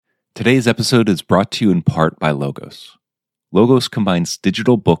Today's episode is brought to you in part by Logos. Logos combines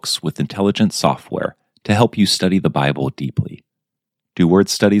digital books with intelligent software to help you study the Bible deeply. Do word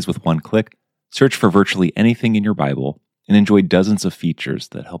studies with one click, search for virtually anything in your Bible, and enjoy dozens of features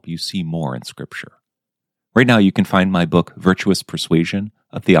that help you see more in Scripture. Right now, you can find my book, Virtuous Persuasion,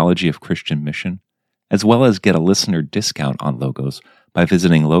 A Theology of Christian Mission, as well as get a listener discount on Logos by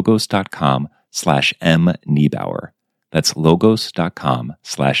visiting logos.com/mniebauer. That's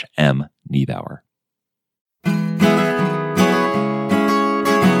logos.com/mniebauer.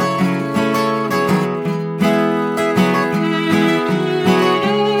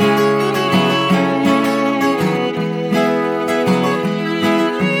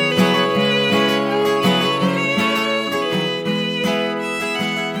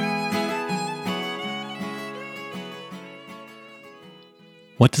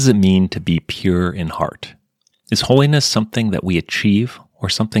 What does it mean to be pure in heart? Is holiness something that we achieve or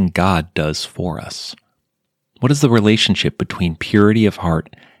something God does for us? What is the relationship between purity of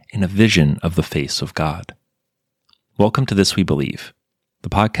heart and a vision of the face of God? Welcome to This We Believe, the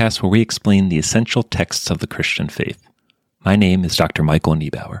podcast where we explain the essential texts of the Christian faith. My name is Dr. Michael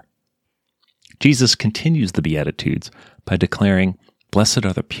Niebauer. Jesus continues the Beatitudes by declaring, "Blessed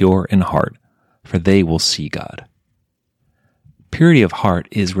are the pure in heart, for they will see God." Purity of heart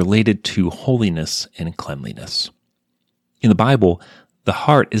is related to holiness and cleanliness. In the Bible, the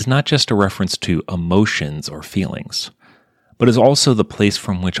heart is not just a reference to emotions or feelings, but is also the place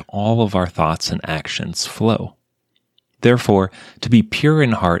from which all of our thoughts and actions flow. Therefore, to be pure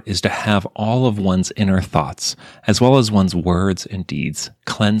in heart is to have all of one's inner thoughts, as well as one's words and deeds,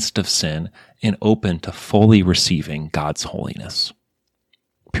 cleansed of sin and open to fully receiving God's holiness.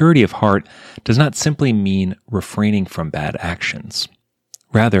 Purity of heart does not simply mean refraining from bad actions.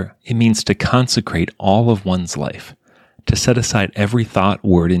 Rather, it means to consecrate all of one's life, to set aside every thought,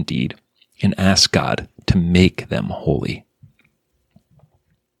 word, and deed, and ask God to make them holy.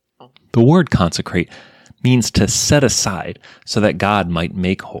 The word consecrate means to set aside so that God might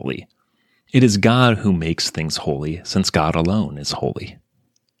make holy. It is God who makes things holy, since God alone is holy.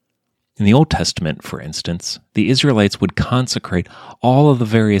 In the Old Testament, for instance, the Israelites would consecrate all of the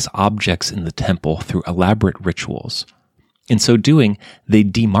various objects in the temple through elaborate rituals. In so doing, they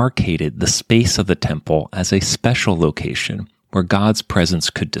demarcated the space of the temple as a special location where God's presence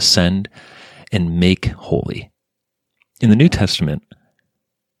could descend and make holy. In the New Testament,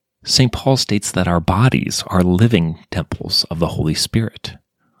 St. Paul states that our bodies are living temples of the Holy Spirit.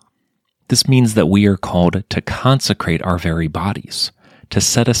 This means that we are called to consecrate our very bodies, to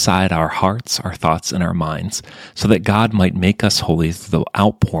set aside our hearts, our thoughts, and our minds, so that God might make us holy through the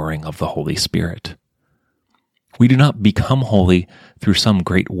outpouring of the Holy Spirit. We do not become holy through some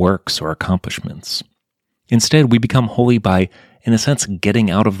great works or accomplishments. Instead, we become holy by, in a sense,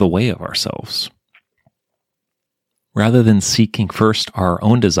 getting out of the way of ourselves. Rather than seeking first our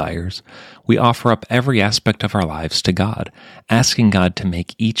own desires, we offer up every aspect of our lives to God, asking God to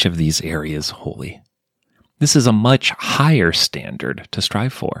make each of these areas holy. This is a much higher standard to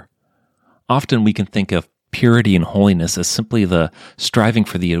strive for. Often we can think of purity and holiness as simply the striving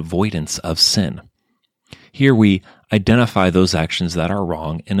for the avoidance of sin. Here we identify those actions that are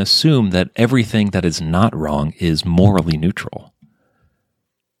wrong and assume that everything that is not wrong is morally neutral.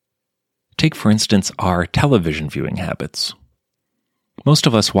 Take, for instance, our television viewing habits. Most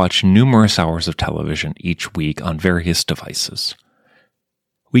of us watch numerous hours of television each week on various devices.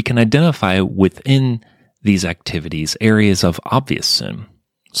 We can identify within these activities areas of obvious sin,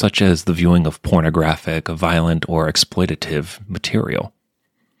 such as the viewing of pornographic, violent, or exploitative material.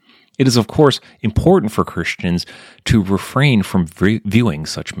 It is, of course, important for Christians to refrain from viewing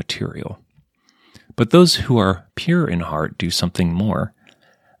such material. But those who are pure in heart do something more.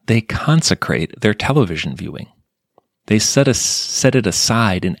 They consecrate their television viewing. They set it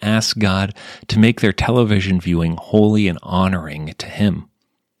aside and ask God to make their television viewing holy and honoring to Him.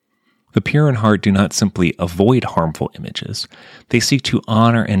 The pure in heart do not simply avoid harmful images. They seek to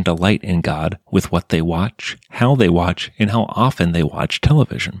honor and delight in God with what they watch, how they watch, and how often they watch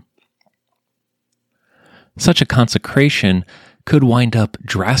television. Such a consecration could wind up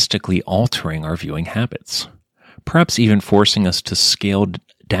drastically altering our viewing habits, perhaps even forcing us to scale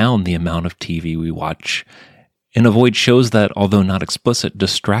down the amount of TV we watch and avoid shows that, although not explicit,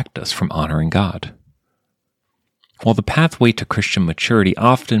 distract us from honoring God. While the pathway to Christian maturity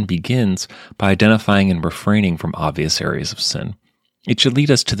often begins by identifying and refraining from obvious areas of sin, it should lead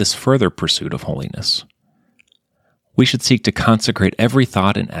us to this further pursuit of holiness. We should seek to consecrate every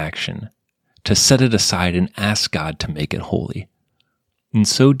thought and action, to set it aside and ask God to make it holy. In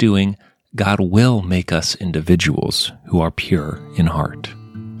so doing, God will make us individuals who are pure in heart.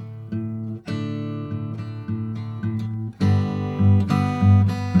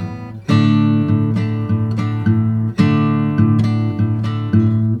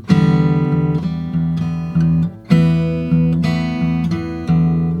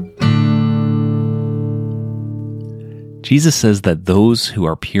 Jesus says that those who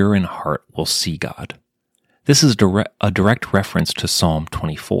are pure in heart will see God. This is a direct reference to Psalm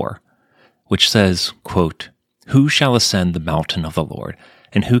 24, which says, quote, "Who shall ascend the mountain of the Lord,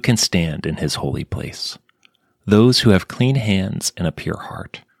 and who can stand in his holy place? Those who have clean hands and a pure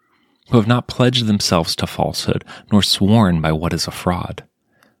heart, who have not pledged themselves to falsehood, nor sworn by what is a fraud.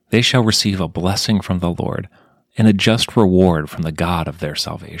 They shall receive a blessing from the Lord, and a just reward from the God of their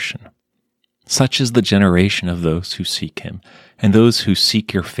salvation. Such is the generation of those who seek him, and those who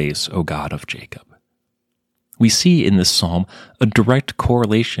seek your face, O God of Jacob." We see in this psalm a direct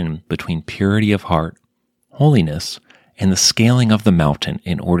correlation between purity of heart, holiness, and the scaling of the mountain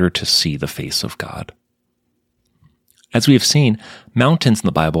in order to see the face of God. As we have seen, mountains in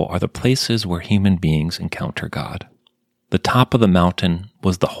the Bible are the places where human beings encounter God. The top of the mountain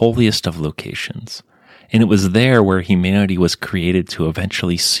was the holiest of locations, and it was there where humanity was created to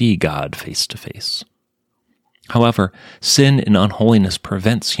eventually see God face to face. However, sin and unholiness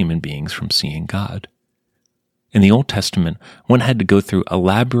prevents human beings from seeing God. In the Old Testament, one had to go through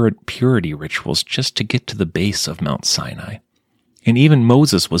elaborate purity rituals just to get to the base of Mount Sinai. And even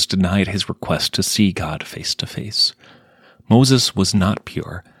Moses was denied his request to see God face to face. Moses was not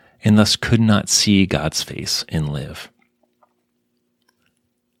pure, and thus could not see God's face and live.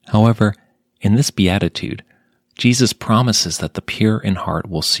 However, in this beatitude, Jesus promises that the pure in heart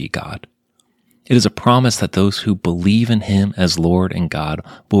will see God. It is a promise that those who believe in him as Lord and God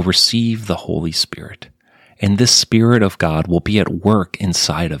will receive the Holy Spirit. And this Spirit of God will be at work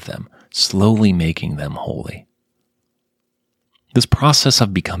inside of them, slowly making them holy. This process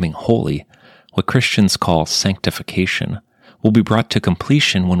of becoming holy, what Christians call sanctification, will be brought to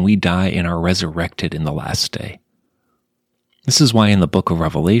completion when we die and are resurrected in the last day. This is why in the book of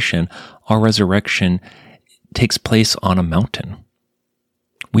Revelation, our resurrection takes place on a mountain.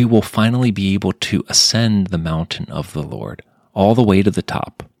 We will finally be able to ascend the mountain of the Lord, all the way to the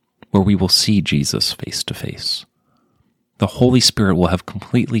top, where we will see Jesus face to face. The Holy Spirit will have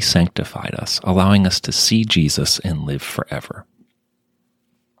completely sanctified us, allowing us to see Jesus and live forever.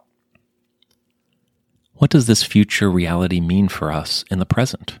 What does this future reality mean for us in the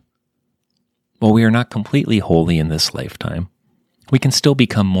present? While we are not completely holy in this lifetime, we can still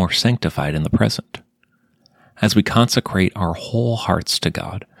become more sanctified in the present. As we consecrate our whole hearts to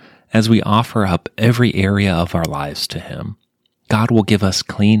God, as we offer up every area of our lives to him, God will give us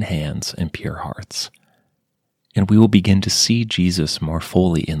clean hands and pure hearts, and we will begin to see Jesus more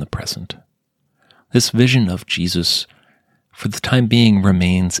fully in the present. This vision of Jesus, for the time being,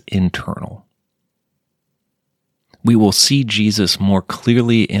 remains internal. We will see Jesus more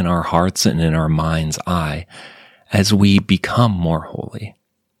clearly in our hearts and in our mind's eye as we become more holy.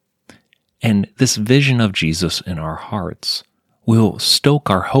 And this vision of Jesus in our hearts will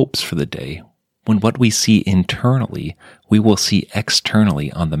stoke our hopes for the day when what we see internally, we will see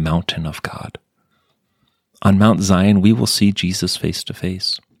externally on the mountain of God. On Mount Zion, we will see Jesus face to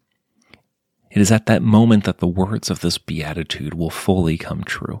face. It is at that moment that the words of this beatitude will fully come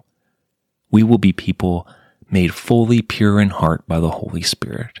true. We will be people made fully pure in heart by the Holy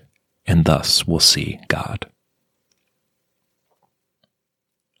Spirit, and thus will see God.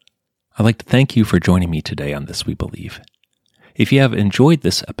 I'd like to thank you for joining me today on This We Believe. If you have enjoyed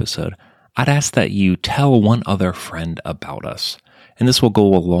this episode, I'd ask that you tell one other friend about us, and this will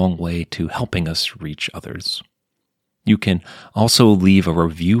go a long way to helping us reach others. You can also leave a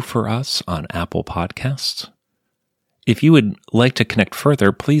review for us on Apple Podcasts. If you would like to connect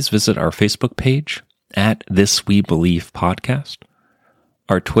further, please visit our Facebook page at This We Believe Podcast,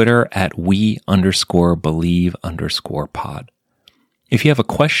 our Twitter at we_believe_pod. If you have a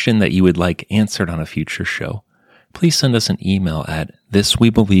question that you would like answered on a future show, please send us an email at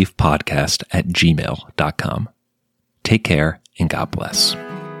thiswebelievepodcast@gmail.com. Take care and God bless.